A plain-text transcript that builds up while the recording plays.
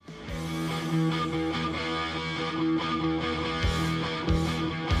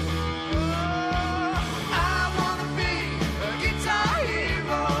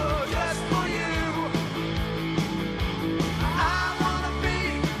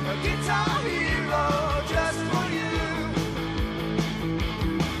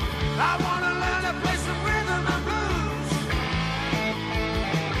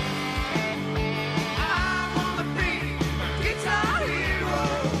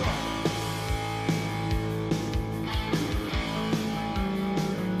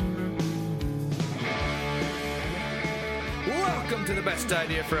Welcome to the best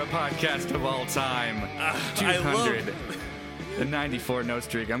idea for a podcast of all time. 294 note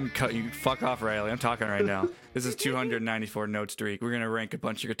streak. You fuck off, Riley. I'm talking right now. This is 294 note streak. We're gonna rank a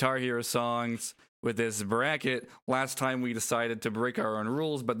bunch of Guitar Hero songs with this bracket. Last time we decided to break our own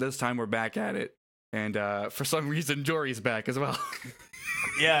rules, but this time we're back at it. And for some reason, Jory's back as well.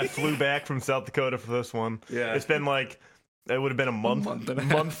 Yeah, I flew back from South Dakota for this one. Yeah. It's been like, it would have been a month and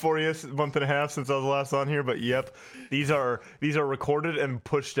a half since I was last on here. But yep, these are recorded and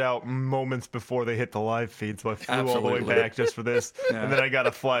pushed out moments before they hit the live feed. So I flew all the way back just for this, and then I got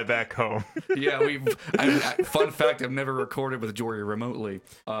to fly back home. Yeah, fun fact: I've never recorded with Jory remotely.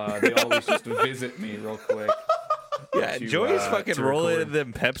 They always just visit me real quick. Yeah, Jory's fucking rolling in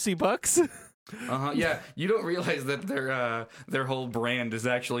them Pepsi bucks. Yeah, you don't realize that their whole brand is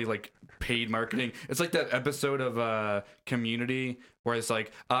actually like paid marketing. It's like that episode of Community where it's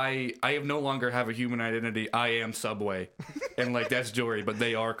like I no longer have a human identity. I am Subway, and like that's Jory, but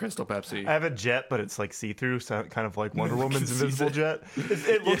they are Crystal Pepsi. I have a jet, but it's like see-through, so kind of like Wonder Woman's invisible jet.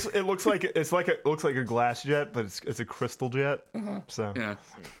 It looks like a glass jet, but it's a crystal jet. So Yeah.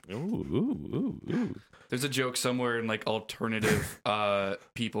 Ooh. There's a joke somewhere in like alternative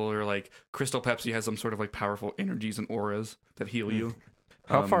people are like Crystal Pepsi has some sort of like powerful energies and auras that heal you.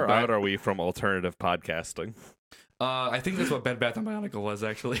 How far out are we from alternative podcasting? I think that's what Bed Bath & Beyond was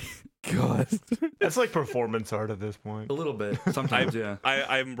actually. God. that's like performance art at this point. A little bit. Sometimes, yeah.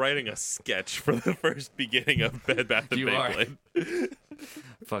 I'm writing a sketch for the first beginning of Bed Bath & Beyblade.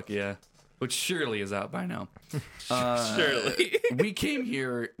 Fuck yeah. Which surely is out by now. Surely. We came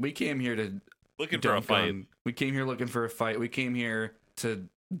here to Looking for a fight. We came here looking for a fight. We came here to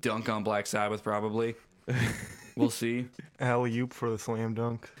dunk on Black Sabbath, probably. We'll see. Alley-oop for the slam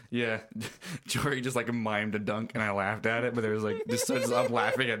dunk. Yeah. Jory just like mimed a dunk, and I laughed at it, but there was like, I'm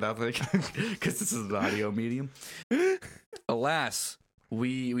laughing at nothing because this is an audio medium. Alas,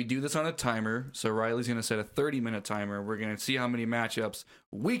 we do this on a timer, so Riley's going to set a 30-minute timer. We're going to see how many matchups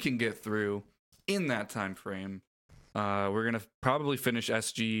we can get through in that time frame. We're gonna probably finish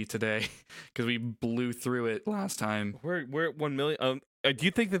SG today because we blew through it last time. We're at 1 million. Do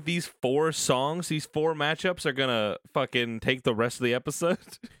you think that these four matchups are gonna fucking take the rest of the episode?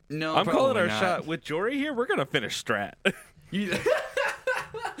 No, I'm calling our not. shot with Jory here. We're gonna finish strat.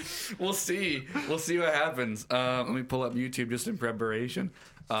 We'll see. We'll see what happens. Let me pull up YouTube just in preparation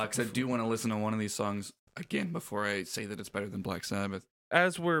because I do want to listen to one of these songs again before I say that it's better than Black Sabbath.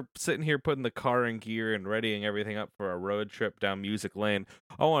 As we're sitting here putting the car in gear and readying everything up for a road trip down Music Lane,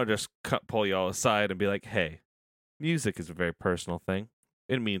 I want to just pull y'all aside and be like, hey, music is a very personal thing.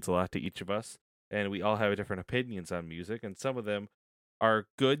 It means a lot to each of us, and we all have different opinions on music, and some of them are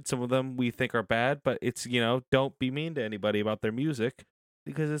good, some of them we think are bad, but it's, don't be mean to anybody about their music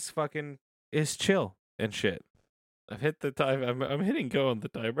because it's chill and shit. I've hit the time. I'm hitting go on the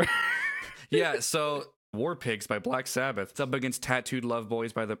timer. Yeah, so War Pigs by Black Sabbath. It's up against Tattooed Love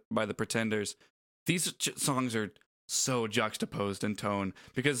Boys by the Pretenders. These songs are so juxtaposed in tone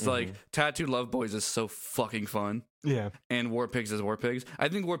because like Tattooed Love Boys is so fucking fun. Yeah. And War Pigs is War Pigs. I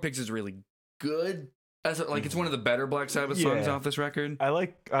think War Pigs is really good. It's one of the better Black Sabbath songs off this record. I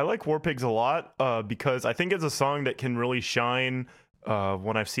like War Pigs a lot because I think it's a song that can really shine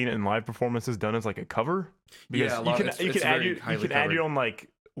when I've seen it in live performances done as like a cover. Because you can add your own like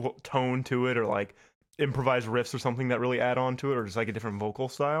tone to it or like improvised riffs or something that really add on to it or just like a different vocal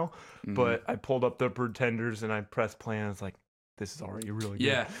style. But I pulled up the Pretenders and I pressed play and it's like, this is already really good.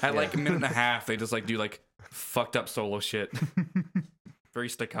 Yeah, at like a minute and a half they just like do like fucked up solo shit. Very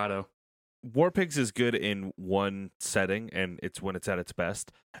staccato. War Pigs is good in one setting, and it's when it's at its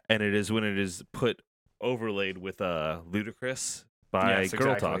best, and it is when it is overlaid with Ludacris by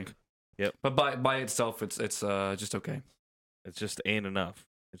Girl Talk. Yep. But by itself, it's just okay. It just ain't enough.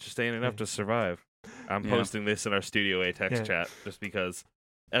 It just ain't enough to survive. I'm posting this in our Studio A text chat just because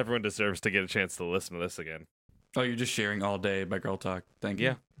everyone deserves to get a chance to listen to this again. Oh, you're just sharing All Day by Girl Talk. Thank you.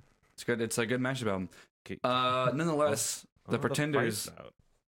 Yeah. It's good. It's a good mashup album. Nonetheless, the Pretenders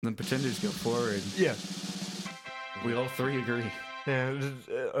go forward. Yeah. We all three agree. Yeah,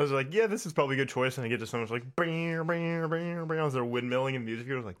 I was like, yeah, this is probably a good choice, and I get to so much like, as they're windmilling in the music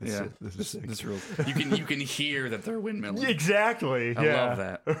video. I was like, this is sick. This rules. You can hear that they're windmilling. Exactly. I love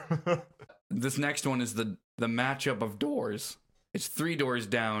that. This next one is the matchup of Doors. It's Three Doors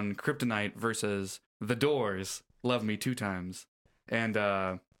Down, Kryptonite versus The Doors, Love Me Two Times. And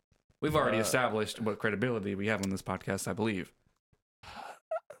we've already established what credibility we have on this podcast, I believe.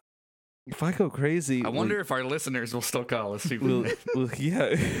 If I go crazy, I wonder if our listeners will still call us Superman.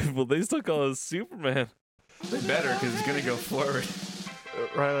 Will they still call us Superman? They better, because it's going to go forward.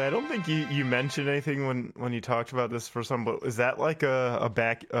 Riley, I don't think you mentioned anything when you talked about this for some, but is that like a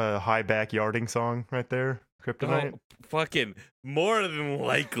high backyarding song right there? Kryptonite? Oh, fucking more than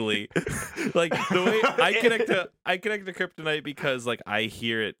likely. Like the way I connect to Kryptonite because like I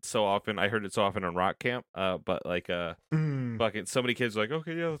hear it so often. I heard it so often on Rock Camp. But like fucking so many kids are like,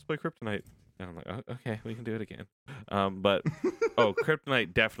 okay, yeah, let's play Kryptonite. And I'm like, oh, okay, we can do it again. But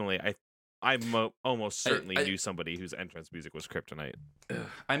Kryptonite definitely. I almost certainly knew somebody whose entrance music was Kryptonite.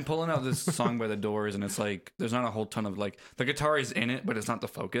 I'm pulling out this song by the Doors, and it's like there's not a whole ton of like the guitar is in it, but it's not the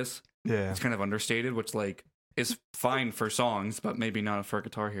focus. Yeah, it's kind of understated, which like is fine for songs, but maybe not for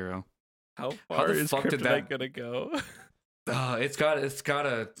Guitar Hero. How far is Kryptonite gonna go? It's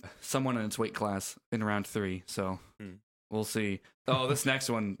got someone in its weight class in round 3, so we'll see. Oh, this next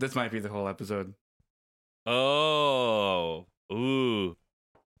one, this might be the whole episode. Oh, ooh.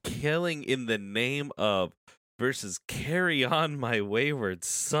 Killing in the Name of versus Carry On My Wayward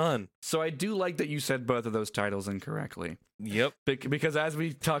Son. So I do like that you said both of those titles incorrectly. Yep. Because as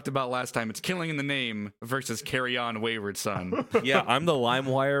we talked about last time, it's Killing in the Name versus Carry On Wayward Son. Yeah, I'm the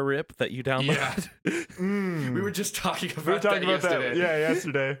LimeWire rip that you downloaded. Yeah. We were just talking about that yesterday. Yeah,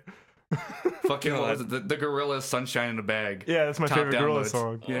 yesterday. Fucking what was it? The Gorillaz Sunshine in a Bag. Yeah, that's my favorite downloads.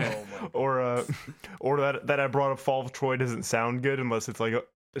 Gorillaz song. Yeah. Or that I brought up, Fall of Troy doesn't sound good unless it's like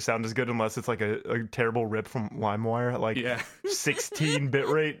sound as good unless it's like a terrible rip from LimeWire at like 16 bit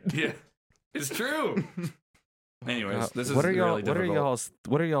rate. Yeah, it's true. Anyways, this is what are really difficult.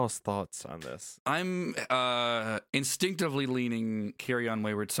 What are y'all's thoughts on this? I'm instinctively leaning Carry On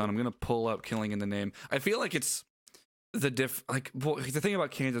Wayward Son. I'm gonna pull up Killing in the Name. I feel like it's the thing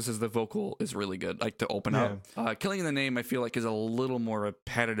about Kansas is the vocal is really good. Like to open up, Killing in the Name I feel like is a little more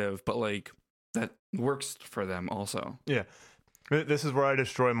repetitive, but like that works for them also. Yeah. This is where I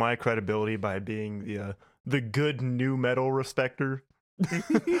destroy my credibility by being the good new metal respecter.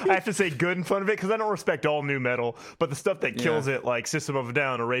 I have to say good in front of it because I don't respect all new metal, but the stuff that kills it, like System of a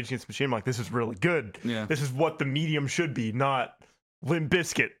Down or Rage Against the Machine, I'm like, this is really good. Yeah. This is what the medium should be, not Limp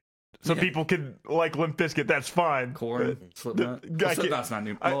Bizkit. So people can like Limp Bizkit, that's fine. Korn, Slipknot. Slipknot's not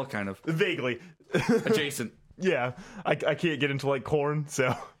new. Well, kind of. Vaguely. Adjacent. Yeah. I can't get into like Korn,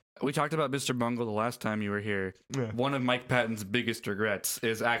 so... We talked about Mr. Bungle the last time you were here. Yeah. One of Mike Patton's biggest regrets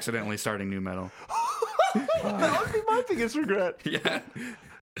is accidentally starting new metal. That would be my biggest regret. Yeah.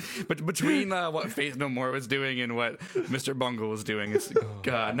 But between what Faith No More was doing and what Mr. Bungle was doing, it's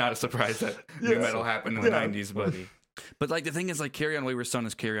not a surprise that new metal happened in the 90s. But like the thing is, like Carry On Wayward Son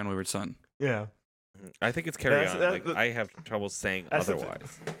is Carry On Wayward Son. Yeah. I think it's Carry On. I have trouble saying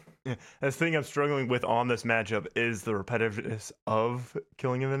otherwise. Yeah, the thing I'm struggling with on this matchup is the repetitiveness of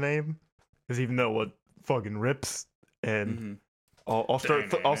Killing in the Name, because even though it fucking rips, and I'll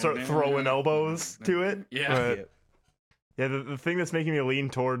start throwing elbows to it. Yeah, the thing that's making me lean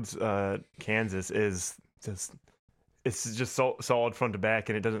towards Kansas is just it's just solid front to back,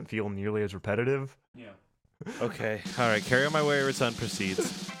 and it doesn't feel nearly as repetitive. Yeah. Okay. All right. Carry On My Wayward Son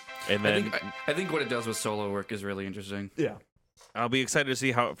proceeds, and then I think what it does with solo work is really interesting. Yeah. I'll be excited to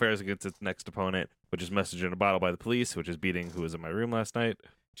see how it fares against its next opponent, which is Message in a Bottle by the Police, which is beating Who Was in My Room last night.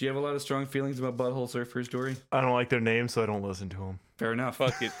 Do you have a lot of strong feelings about Butthole Surfers, Dory? I don't like their names, so I don't listen to them. Fair enough.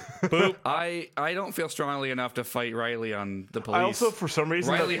 Fuck it. Boop. I don't feel strongly enough to fight Riley on the Police. I also, for some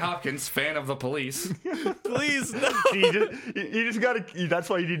reason... Riley Hopkins, fan of the Police. Please, no. You just gotta... That's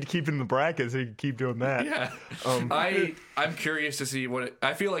why you need to keep in the bracket, so you can keep doing that. Yeah. I'm curious to see what...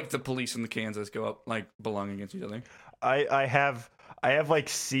 I feel like the Police and the Kansas go up, like, belong against each other. I have like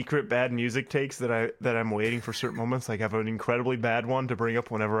secret bad music takes that I'm waiting for certain moments. Like I have an incredibly bad one to bring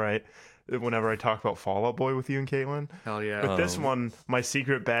up whenever I talk about Fall Out Boy with you and Caitlin. Hell yeah. But this one, my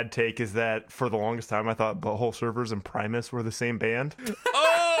secret bad take is that for the longest time I thought Butthole Surfers and Primus were the same band.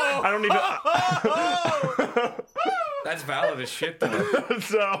 Oh! I don't even That's valid as shit though.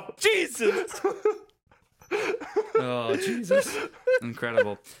 So Jesus. Oh, Jesus.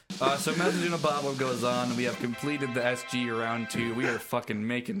 Incredible. So Message in a Bottle goes on. We have completed the SG round 2. We are fucking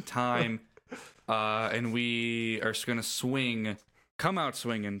making time. And we are going to come out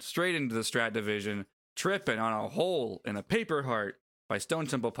swinging straight into the Strat Division, tripping on a hole in a paper heart by Stone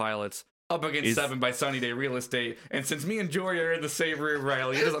Temple Pilots, up against 7 by Sunny Day Real Estate. And since me and Jory are in the same room,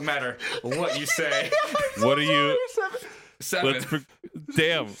 Riley, it doesn't matter what you say. What are you... 7.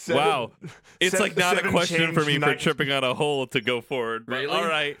 Damn! 7. Wow, it's like not a question for me for tripping on a hole to go forward. Really? All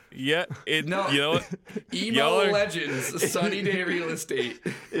right, yeah. No, you know what? Emo Legends, Sunny Day Real Estate.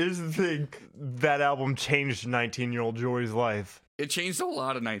 Here's the thing: that album changed 19-year-old Jory's life. It changed a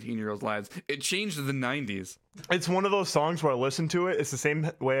lot of 19-year-olds' lives. It changed the 90s. It's one of those songs where I listen to it. It's the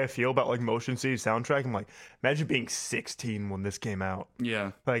same way I feel about like Motion City soundtrack. I'm like, imagine being 16 when this came out.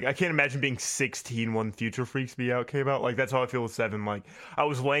 Yeah. Like, I can't imagine being 16 when Future Freaks came out. Like, that's how I feel with 7. Like, I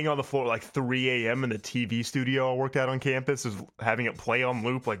was laying on the floor at like 3 a.m. in the TV studio I worked at on campus, just having it play on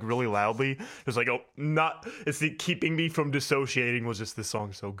loop like really loudly. It was like, keeping me from dissociating was just this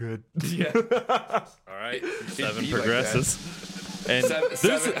song so good. Yeah. All right, 7 progresses. Like and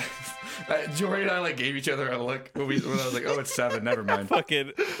seven. Jory and I like gave each other a look when I was like, "Oh, it's 7. Never mind."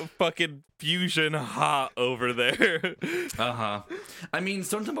 fucking fusion hot over there. I mean,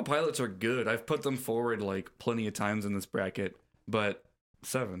 Stone Temple Pilots are good. I've put them forward like plenty of times in this bracket, but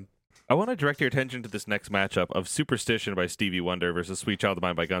 7. I want to direct your attention to this next matchup of Superstition by Stevie Wonder versus Sweet Child of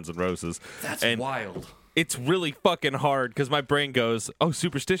Mine by Guns N' Roses. That's wild. It's really fucking hard because my brain goes, "Oh,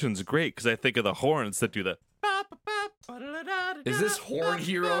 Superstition's great," because I think of the horns that do the. Is this Horn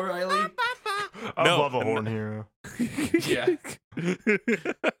Hero, Riley? I love a Horn Hero. Yeah.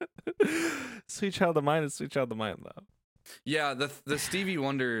 Sweet Child of Mine is Sweet Child of Mine, though. Yeah, the Stevie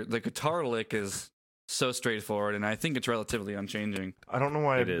Wonder, the guitar lick is so straightforward, and I think it's relatively unchanging. I don't know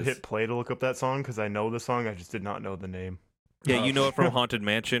why I hit play to look up that song, because I know the song, I just did not know the name. Yeah, you know it from Haunted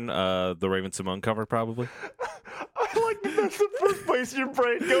Mansion, the Raven Simone cover, probably. I like that that's the first place your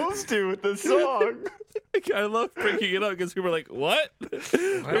brain goes to with this song. I love breaking it up because people are like, what?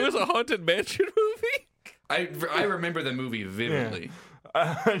 It was a Haunted Mansion movie? I remember the movie vividly.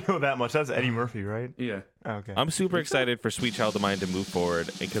 Yeah. I know that much. That's Eddie Murphy, right? Yeah. Okay. I'm super excited for Sweet Child of Mine to move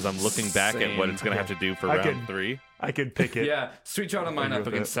forward because I'm looking back at what it's going to have to do for round 3. I could pick it. Yeah, Sweet Child of Mine up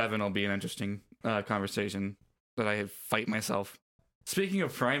against 7 will be an interesting conversation that I fight myself. Speaking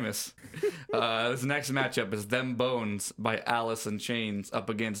of Primus, this next matchup is Them Bones by Alice in Chains up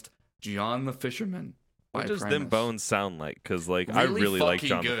against John the Fisherman. What does Them Bones sound like? Because I really like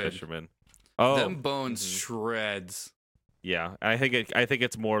John the Fisherman. Oh, Them Bones shreds. Yeah, I think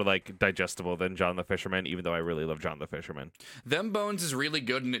it's more like digestible than John the Fisherman, even though I really love John the Fisherman. Them Bones is really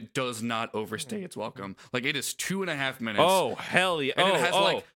good, and it does not overstay its welcome. Like, it is 2.5 minutes. Oh, hell yeah. And it has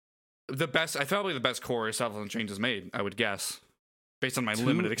like the best, probably the best chorus Alice in Chains has made, I would guess, based on my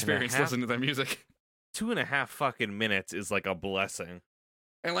limited experience listening to their music. 2.5 fucking minutes is like a blessing.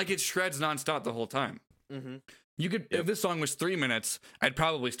 And like, it shreds nonstop the whole time. Mm-hmm. You could, if this song was 3 minutes, I'd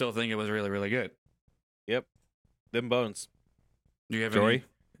probably still think it was really, really good. Yep. Them Bones. Do you have Jory?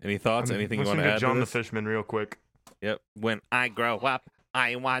 Any thoughts? Anything you want to add? John to the Fisherman, real quick. Yep. When I grow up,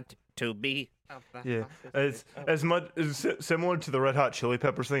 I want to be. Yeah, as much similar to the Red Hot Chili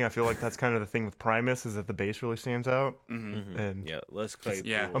Peppers thing. I feel like that's kind of the thing with Primus, is that the bass really stands out. Mm-hmm. And yeah, let's play.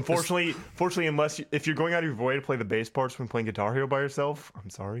 Yeah. Unfortunately, if you're going out of your way to play the bass parts when playing Guitar Hero by yourself, I'm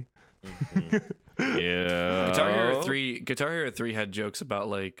sorry. Mm-hmm. Yeah. Guitar Hero 3 had jokes about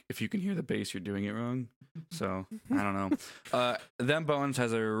like, if you can hear the bass, you're doing it wrong. So I don't know. Them Bones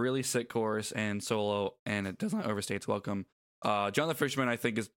has a really sick chorus and solo, and it does not overstay its welcome. John the Fisherman, I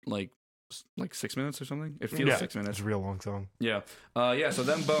think, is like 6 minutes or something. It feels 6 minutes. It's a real long song. Yeah. So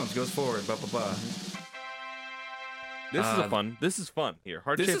Them Bones goes forward. Blah blah blah. This is fun. Here,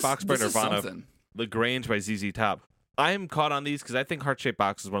 Heart Shaped Box by Nirvana. LaGrange by ZZ Top. I'm caught on these because I think Heart Shaped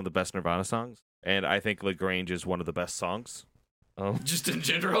Box is one of the best Nirvana songs, and I think LaGrange is one of the best songs. Just in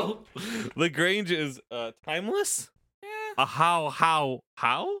general, LaGrange is timeless. Yeah. How?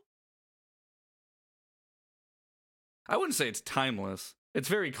 I wouldn't say it's timeless. It's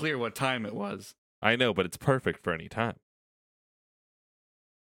very clear what time it was. I know, but it's perfect for any time.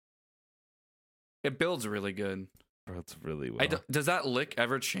 It builds really good. It's really well. Does that lick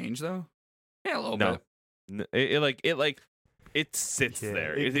ever change though? Yeah, a little bit. It sits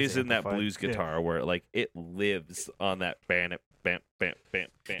there. It is in that blues guitar where it lives on that bam.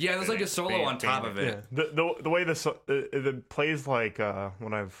 Yeah, there's like a solo on top of it. Yeah. The way it plays, like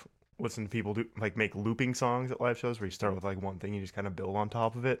when I've listened to people make looping songs at live shows where you start with like one thing, you just kind of build on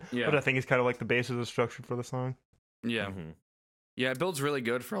top of it. Yeah. But I think it's kind of like the basis of the structure for the song. Yeah. Mm-hmm. Yeah, it builds really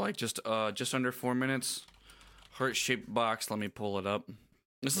good for like just under 4 minutes. Heart Shaped Box. Let me pull it up.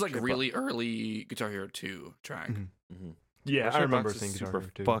 This is like really early Guitar Hero 2 track. Mm-hmm. Mm-hmm. Yeah, I remember seeing Guitar Hero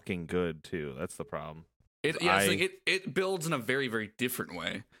 2. Fucking good too. That's the problem. It builds in a very, very different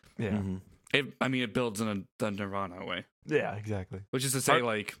way. Yeah. Mm-hmm. It builds in the Nirvana way. Yeah, exactly. Which is to say,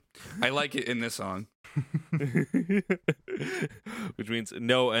 I like it in this song. Which means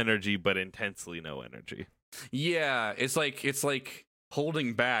no energy, but intensely no energy. Yeah, it's like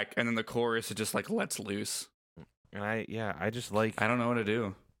holding back, and then the chorus it just like lets loose. And I just like. I don't know what to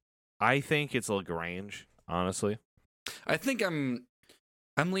do. I think it's LaGrange, honestly. I think I'm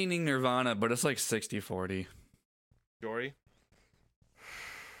leaning Nirvana, but it's like 60-40. Jory?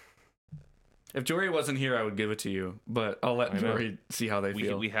 If Jory wasn't here, I would give it to you, but I'll let Jory see how they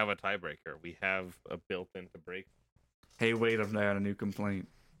feel. We have a tiebreaker. We have a built-in to break. Hey, wait, I've got a new complaint.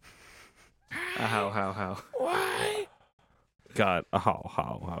 How? Why? God,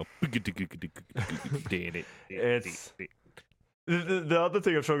 how? It's the other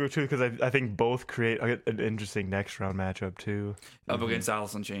thing I'm struggling with too, because I think both create an interesting next round matchup too. Up against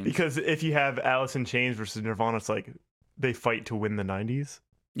Alice in Chains. Because if you have Alice in Chains versus Nirvana, it's like they fight to win the 90s.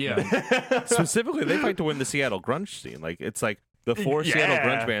 Yeah. Specifically, they fight to win the Seattle grunge scene. Like it's like the four Seattle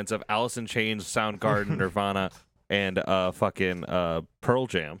grunge bands of Alice in Chains, Soundgarden, Nirvana, and fucking Pearl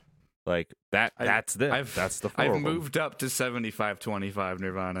Jam. Like that. That's them. That's the four. I've moved up to 75-25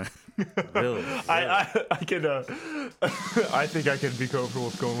 Nirvana. Really? I can. I think I can be comfortable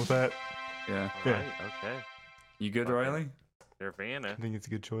with going with that. Yeah. All right, okay. You good, Riley? Nirvana. I think it's a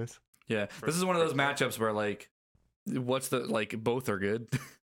good choice. Yeah. This is one of those matchups where like, what's the like? Both are good.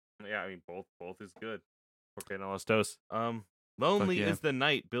 Yeah, I mean both is good. Okay, now let's dose. Lonely is the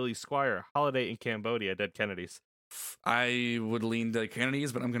Night, Billy Squier, Holiday in Cambodia, Dead Kennedys. I would lean to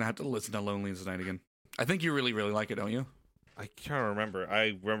Kennedys, but I'm gonna have to listen to Lonely Tonight again. I think you really, really like it, don't you? I can't remember.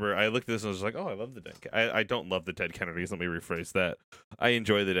 I looked at this and I was like, oh, I love the Dead. I don't love the Dead Kennedys. Let me rephrase that. I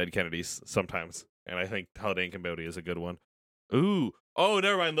enjoy the Dead Kennedys sometimes, and I think Holiday in Cambodia is a good one. Ooh, oh,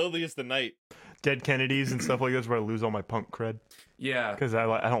 never mind. Lonely is the Night. Dead Kennedys and stuff like this, where I lose all my punk cred. Yeah, because I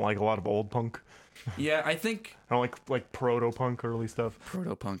don't like a lot of old punk. Yeah, I think I don't like proto punk early stuff.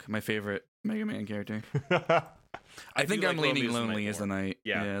 Proto punk, my favorite Mega Man character. I think I'm leaning Lonely is the Night.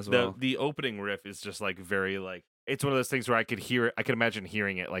 Yeah, as well. The opening riff is just like very like it's one of those things where I could imagine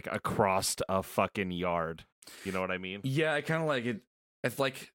hearing it like across a fucking yard. You know what I mean? Yeah, I kind of like it. If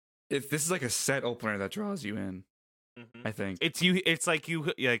this is like a set opener that draws you in. Mm-hmm. I think it's like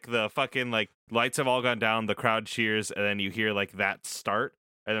the fucking like lights have all gone down, the crowd cheers, and then you hear like that start,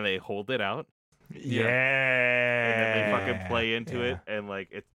 and then they hold it out. Yeah. And then they fucking play into it, and like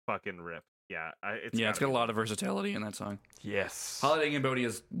it's fucking ripped. Yeah, it's got a lot of versatility in that song. Yes. Holiday in Cambodia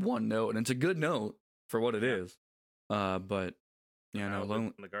is one note, and it's a good note for what it is. But yeah, no,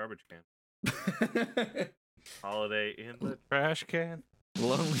 Lonely in the garbage can. Holiday in the trash can.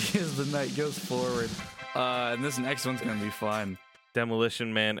 Lonely as the Night goes forward. And this next one's gonna be fun.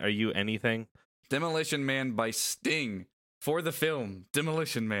 Demolition Man, Are You Anything? Demolition Man by Sting for the film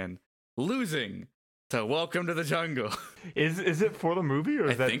Demolition Man, losing to Welcome to the Jungle. Is it for the movie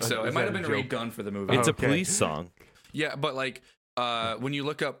or is I think so. It might have been redone for the movie. It's a Police song. Yeah, but like when you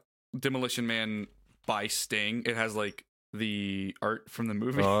look up Demolition Man by Sting, it has like the art from the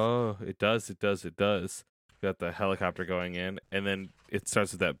movie. Oh, it does. Got the helicopter going in, and then it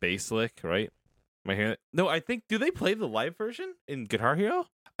starts with that bass lick, right? Am I hearing it? No, I think, do they play the live version in Guitar Hero?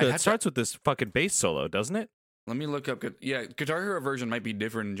 It starts with this fucking bass solo, doesn't it? Let me look up. Yeah, Guitar Hero version might be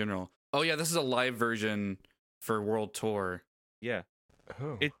different in general. Oh yeah, this is a live version for World Tour. Yeah.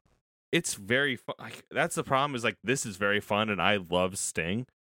 Oh. It's very fun. Like, that's the problem is like this is very fun, and I love Sting.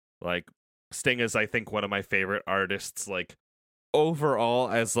 Like Sting is, I think, one of my favorite artists. Like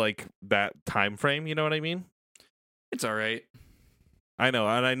overall, as like that time frame. You know what I mean? It's all right. I know,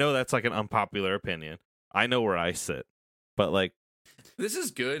 and I know that's like an unpopular opinion. I know where I sit, but like this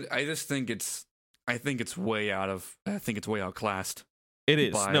is good. I think it's way outclassed. It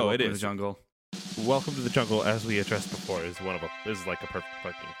is. No, it is. The Jungle. Welcome to the Jungle, as we addressed before, is one of them. This is like a perfect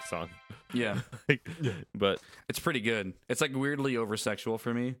fucking song. Yeah. But it's pretty good. It's like weirdly over sexual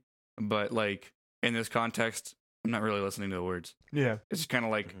for me, but like in this context, I'm not really listening to the words. Yeah. It's just kind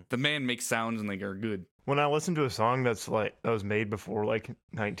of like the man makes sounds and they are good. When I listen to a song that was made before like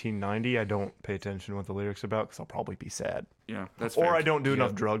 1990, I don't pay attention to what the lyrics are about because I'll probably be sad. Yeah, that's or fair. I don't do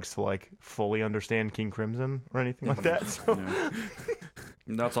enough drugs to like fully understand King Crimson or anything like that. So. Yeah.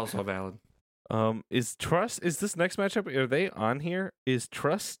 That's also valid. Is this next matchup? Are they on here? Is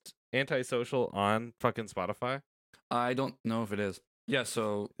Trust Antisocial on fucking Spotify? I don't know if it is. Yeah,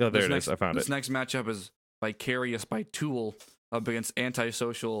 so there it is. I found it. This next matchup is Vicarious by Tool up against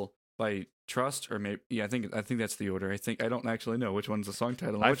Antisocial by Trust, or maybe I think that's the order. I don't actually know which one's the song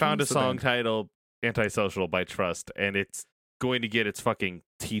title. I found a song titled Antisocial by Trust, and it's going to get its fucking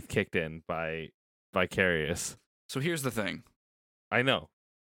teeth kicked in by Vicarious. So here's the thing. I know.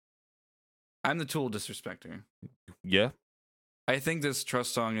 I'm the Tool disrespecter. Yeah. I think this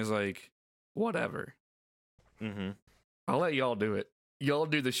Trust song is like whatever. Mm-hmm. I'll let y'all do it. Y'all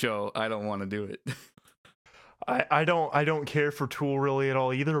do the show. I don't want to do it. I don't care for Tool really at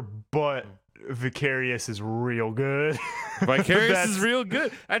all either, but Vicarious is real good. Vicarious is real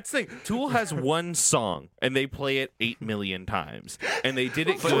good. That's the thing. Tool has one song, and they play it 8 million times, and they did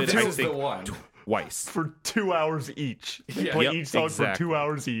it good. I think twice for 2 hours each. They Yeah. play each song for 2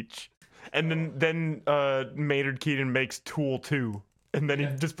 hours each, and then Maynard Keenan makes Tool 2, and then he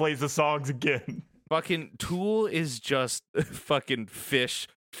just plays the songs again. Fucking Tool is just fucking fish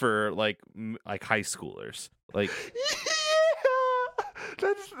for like high schoolers. Like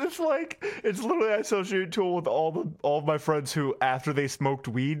it's like it's literally I associate Tool with all of my friends who after they smoked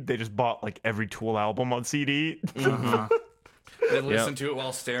weed they just bought like every Tool album on CD. They listen to it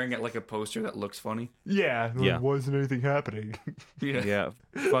while staring at like a poster that looks funny. Yeah. Wasn't anything happening. Yeah.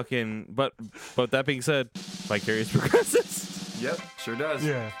 Fucking. But that being said, Vicarious progresses. Yep, sure does.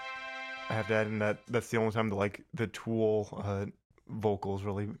 Yeah. I have to add in that's the only time the Tool vocals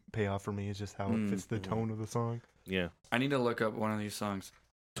really pay off for me. Is just how it fits the tone of the song. Yeah. I need to look up one of these songs.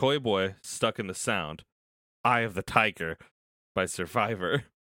 Toy Boy, Stuck in the Sound, Eye of the Tiger by Survivor.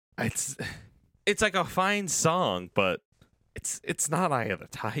 It's like a fine song, but it's not Eye of the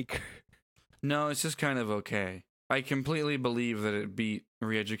Tiger. No, it's just kind of okay. I completely believe that it beat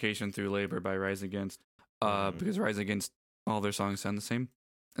Re-Education Through Labor by Rise Against, because Rise Against, all their songs sound the same,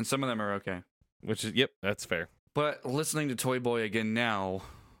 and some of them are okay. Which is, that's fair. But listening to Toy Boy again now,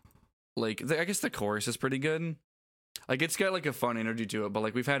 like, I guess the chorus is pretty good. Like, it's got like a fun energy to it, but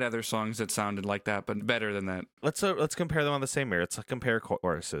like we've had other songs that sounded like that, but better than that. Let's compare them on the same merits. Let's compare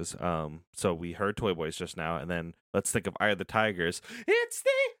choruses. So we heard Toy Boys just now, and then let's think of Eye of the Tigers. It's the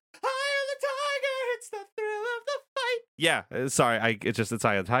Eye of the Tiger. It's the thrill of the fight. Yeah, sorry, it's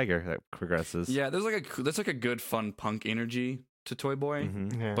Eye of the Tiger that progresses. Yeah, there's like a good fun punk energy to Toy Boy,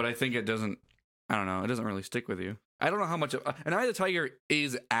 but I think it doesn't. I don't know. It doesn't really stick with you. I don't know how much. And Eye of the Tiger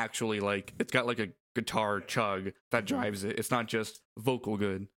is actually like it's got like a guitar chug that drives it. It's not just vocal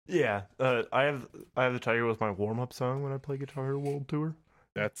good. Yeah, I have the Tiger was my warm up song when I play Guitar Hero World Tour.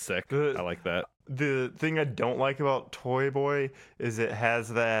 That's sick. I like that. The thing I don't like about Toy Boy is it has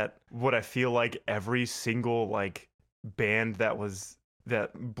that what I feel like every single like band that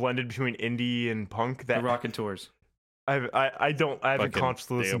blended between indie and punk that the Rockin' Tours. I haven't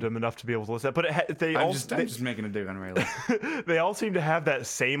consciously listened to them enough to be able to listen. But I'm just making a dig on Rayleigh. They all seem to have that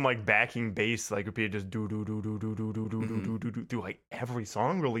same like backing bass, like repeated just do do do do do do do do do do do like every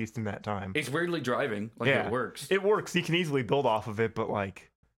song released in that time. It's weirdly driving. Like it works. It works. You can easily build off of it, but like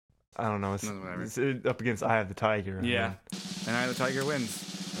I don't know. It's up against Eye of the Tiger. Yeah, and Eye of the Tiger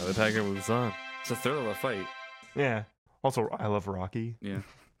wins. Eye of the Tiger moves on. It's a thrill of a fight. Yeah. Also, I love Rocky. Yeah.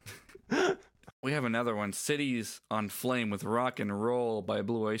 We have another one, Cities on Flame with Rock and Roll by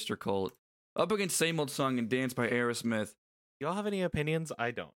Blue Oyster Cult. Up against Same Old Song and Dance by Aerosmith. Y'all have any opinions? I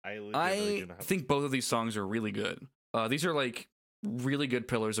don't. I think both of these songs are really good. These are like really good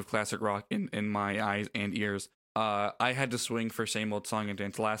pillars of classic rock in my eyes and ears. I had to swing for Same Old Song and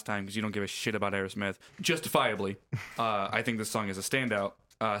Dance last time because you don't give a shit about Aerosmith. Justifiably. I think this song is a standout.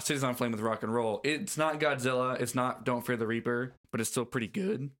 Cities on Flame with Rock and Roll. It's not Godzilla. It's not Don't Fear the Reaper, but it's still pretty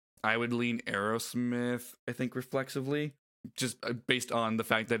good. I would lean Aerosmith, I think, reflexively, just based on the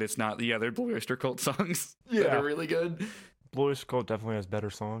fact that it's not the other Blue Oyster Cult songs that are really good. Blue Oyster Cult definitely has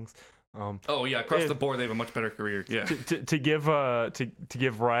better songs. Across the board, they have a much better career. Yeah. To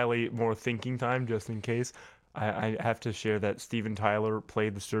give Riley more thinking time, just in case, I have to share that Steven Tyler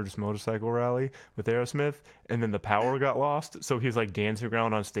played the Sturgis Motorcycle Rally with Aerosmith, and then the power got lost, so he was like dancing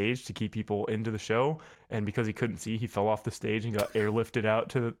around on stage to keep people into the show, and because he couldn't see, he fell off the stage and got airlifted out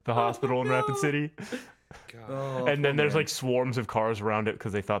to the hospital in Rapid City. And then there's like swarms of cars around it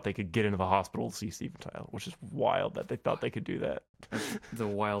because they thought they could get into the hospital to see Steven Tyler, which is wild that they thought they could do that. That's the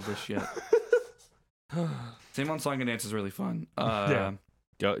wildest shit. Same on Song and Dance is really fun.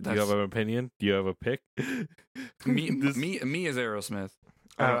 Do you have an opinion? Do you have a pick? Me is Aerosmith.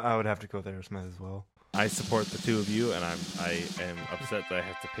 I would have to go with Aerosmith as well. I support the two of you, and I am upset that I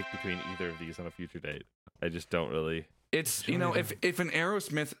have to pick between either of these on a future date. I just don't really. It's if an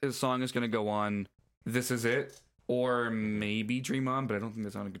Aerosmith song is going to go on, This Is It, or maybe Dream On, but I don't think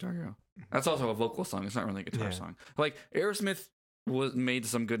that's on a Guitar Hero. That's also a vocal song. It's not really a guitar song. Like Aerosmith made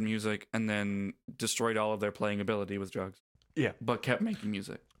some good music and then destroyed all of their playing ability with drugs. Yeah, but kept making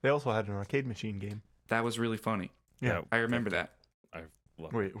music. They also had an arcade machine game that was really funny. Yeah, I remember that. I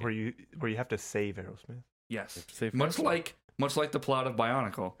love where you have to save Aerosmith. Yes, much like the plot of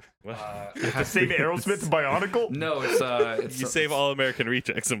Bionicle. To save Aerosmith in Bionicle? No, it's you save All American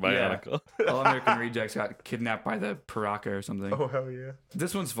Rejects in Bionicle. Yeah. All American Rejects got kidnapped by the Paraka or something. Oh hell yeah!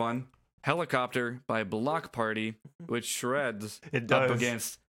 This one's fun. Helicopter by Block Party, which shreds up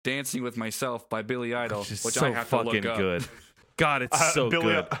against Dancing with Myself by Billy Idol, which so I have to look up. Good. God, it's so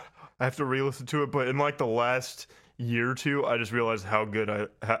good. I have to re-listen to it, but in like the last year or two, I just realized how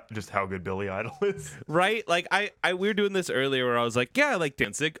good Billy Idol is. Right? Like we were doing this earlier where I was like, yeah, I like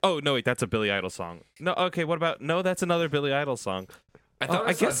Danzig. Oh no, wait, that's a Billy Idol song. No, okay, what about? No, that's another Billy Idol song. I thought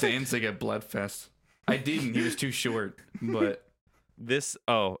I saw Danzig at Bloodfest. I didn't. He was too short. But it's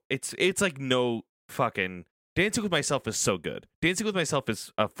like no fucking. Dancing with Myself is so good. Dancing with Myself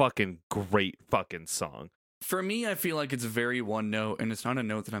is a fucking great fucking song. For me, I feel like it's very one note, and it's not a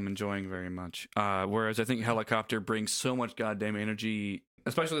note that I'm enjoying very much. Whereas I think Helicopter brings so much goddamn energy,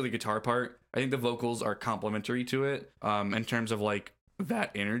 especially the guitar part. I think the vocals are complementary to it in terms of like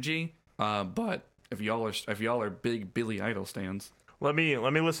that energy. But if y'all are big Billy Idol stans, let me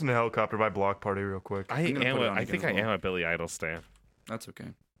listen to Helicopter by Block Party real quick. I think I am a Billy Idol stan. That's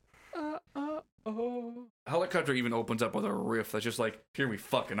okay. Helicopter even opens up with a riff that's just like, here we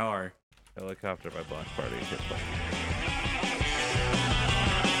fucking are. Helicopter by Block Party.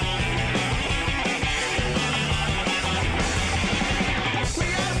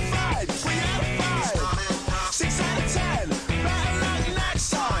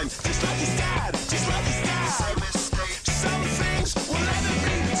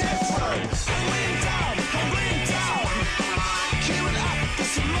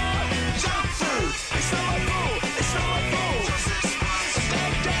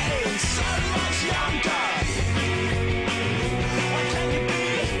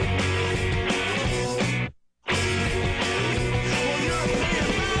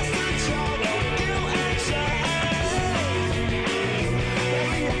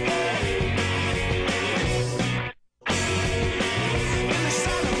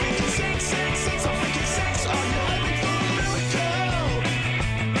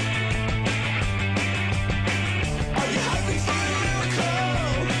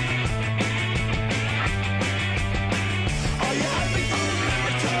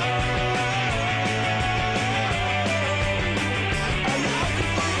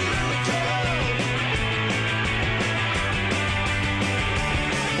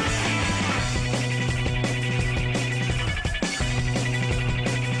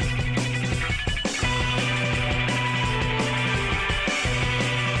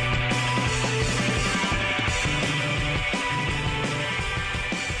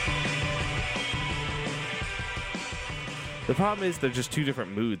 The problem is they're just two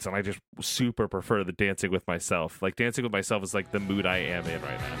different moods, and I just super prefer the Dancing with Myself. Like, Dancing with Myself is like the mood I am in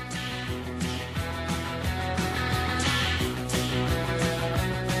right now.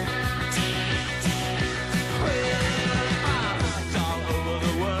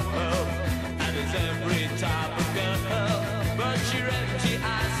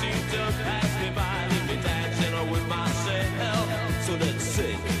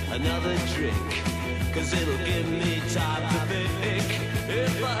 Another drink, 'cause it'll give me time to think.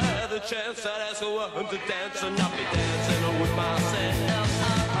 If I had the chance, I'd ask a woman to dance and not be dancing with myself.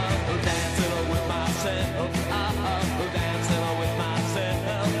 Dancing with myself. Dancing with myself.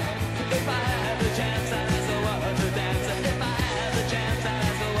 If I had the chance, I'd ask a woman to dance. If I had the chance, I'd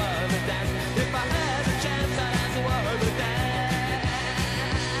ask a woman to dance. If I had the chance, I'd ask a woman to dance.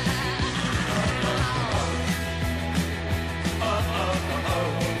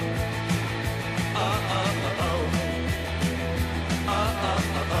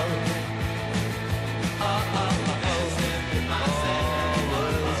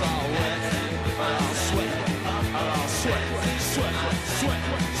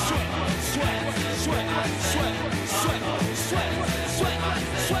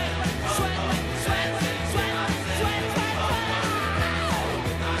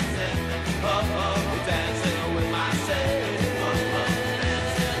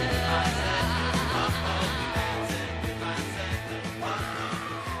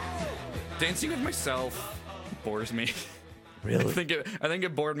 Dancing with Myself bores me. Really? I think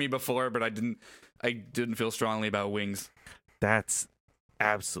it bored me before, but I didn't feel strongly about Wings. That's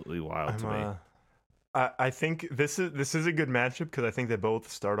absolutely wild to me. I think this is a good matchup because I think they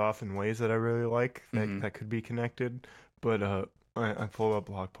both start off in ways that I really like that could be connected. But I pulled up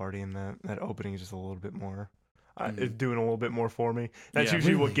Block Party, and that opening is just a little bit more. It's doing a little bit more for me. That's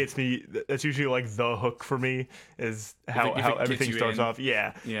usually what gets me. That's usually like the hook for me is how everything starts off.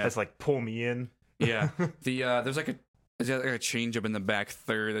 Yeah, that's like pull me in. Yeah, there's like a change up in the back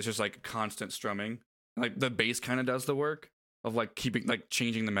third that's just like constant strumming. Like the bass kind of does the work of like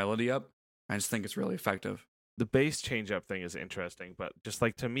changing the melody up. I just think it's really effective. The bass change up thing is interesting, but just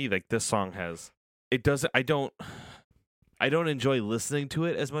like to me, like this song I don't enjoy listening to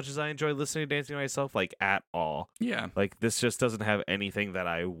it as much as I enjoy listening to Dancing with Myself, like at all. Yeah. Like this just doesn't have anything that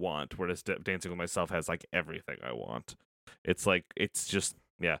I want, whereas Dancing with Myself has like everything I want. It's like, it's just,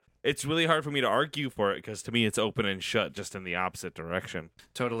 yeah. It's really hard for me to argue for it because to me it's open and shut just in the opposite direction.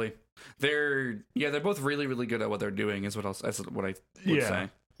 Totally. They're both really, really good at what they're doing is what I would say.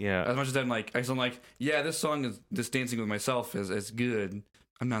 Yeah. As much as I'm like, this song is this Dancing with Myself is good.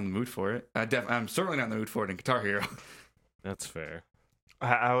 I'm not in the mood for it. I'm certainly not in the mood for it in Guitar Hero. That's fair.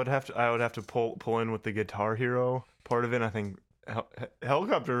 I would have to pull in with the Guitar Hero part of it. I think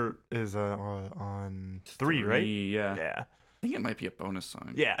Helicopter is on 3, right? Yeah. Yeah. I think it might be a bonus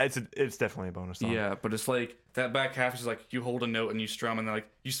song. Yeah, it's definitely a bonus song. Yeah, but it's like that back half is like you hold a note and you strum and then like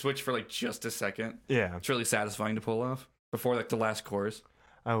you switch for like just a second. Yeah. It's really satisfying to pull off before like the last chorus.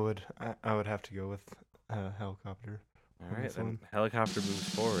 I would have to go with Helicopter. All right, then Helicopter moves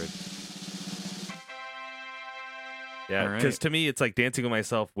forward. Yeah, because to me, it's like Dancing with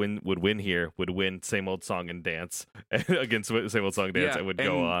Myself would win Same Old Song and Dance against Same Old Song and Dance. I would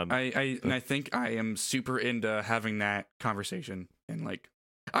go on. I think I am super into having that conversation, and like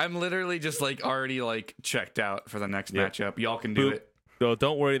I'm literally just like already like checked out for the next matchup. Y'all can do it. No,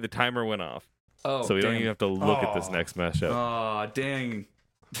 don't worry, the timer went off. Oh, so we don't even have to look at this next matchup. Oh, dang.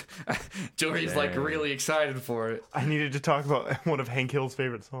 Jory's like really excited for it. I needed to talk about one of Hank Hill's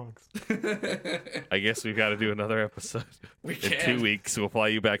favorite songs. I guess we've got to do another episode. We can. In 2 weeks, we'll fly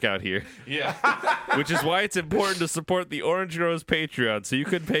you back out here. Yeah. Which is why it's important to support the Orange Groves Patreon, so you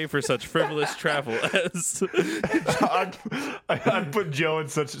can pay for such frivolous travel as... I'd put Joe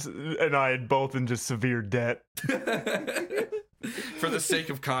and I both in just severe debt. For the sake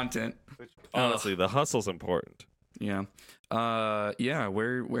of content. Honestly, the hustle's important. Yeah.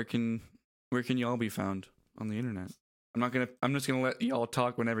 Where can y'all be found on the internet? I'm just gonna let y'all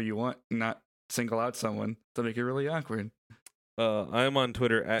talk whenever you want, and not single out someone to make it really awkward. I'm on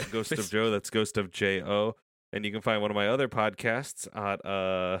Twitter at Ghost of Joe. That's Ghost of J-O. And you can find one of my other podcasts at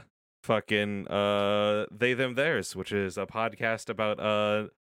They Them Theirs, which is a podcast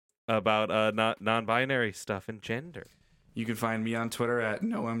about non-binary stuff and gender. You can find me on Twitter at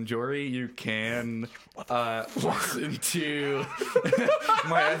NoamJory. You can listen to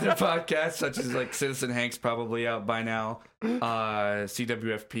my other podcasts, such as like Citizen Hank's probably out by now.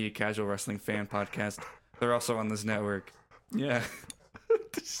 CWFP, Casual Wrestling Fan Podcast. They're also on this network. Yeah.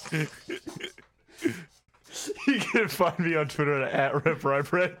 You can find me on Twitter at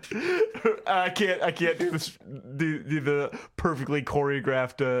RevRyeBread. I can't do this the perfectly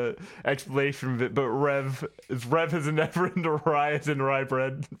choreographed explanation of it, but Rev as in never and Rye as in rye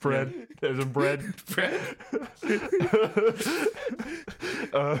bread as in bread.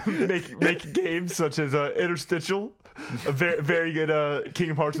 Make games such as Interstitial, a very very good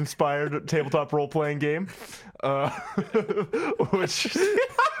Kingdom Hearts inspired tabletop role playing game, which.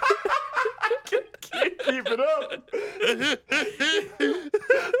 Keep it up.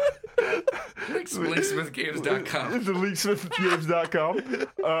 Linksmithgames.com. It's linksmithgames.com.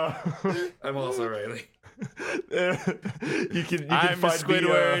 I'm also Riley. You can I'm find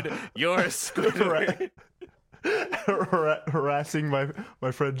Squidward. You're Squidward. Harassing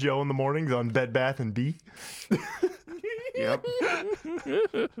my friend Joe in the mornings on Bed Bath & Bee. Yep.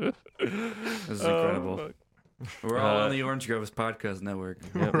 This is incredible. We're all on the Orange Groves Podcast Network.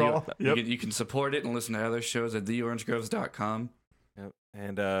 Yep. You can support it and listen to other shows at theorangegroves.com. Yep.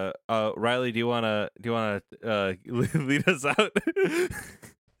 And Riley, do you wanna lead us out?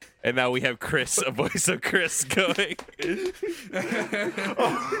 And now we have Chris, a voice of Chris, going. We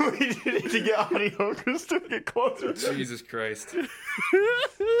need to get audio Chris to get closer. Jesus Christ.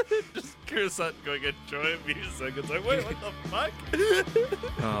 Just Chris going, enjoy music. It's like, wait, what the fuck?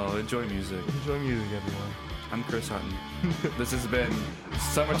 Oh, enjoy music. Enjoy music, everyone. I'm Chris Hutton. This has been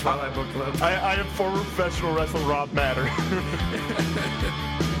Summer Twilight Book Club. I am former professional wrestler Rob Matter.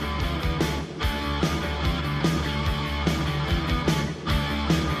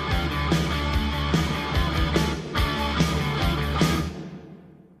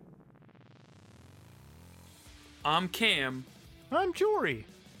 I'm Cam. I'm Jory.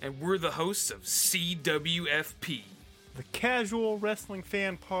 And we're the hosts of CWFP, the Casual Wrestling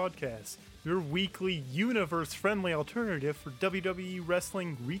Fan Podcast. Your weekly universe-friendly alternative for WWE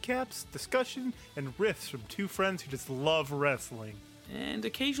wrestling recaps, discussion, and riffs from two friends who just love wrestling. And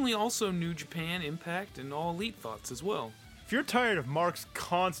occasionally also New Japan, Impact, and All Elite thoughts as well. If you're tired of Marks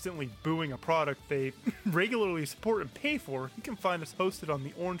constantly booing a product they regularly support and pay for, you can find us hosted on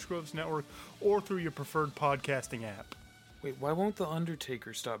the Orange Groves Network or through your preferred podcasting app. Wait, why won't The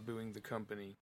Undertaker stop booing the company?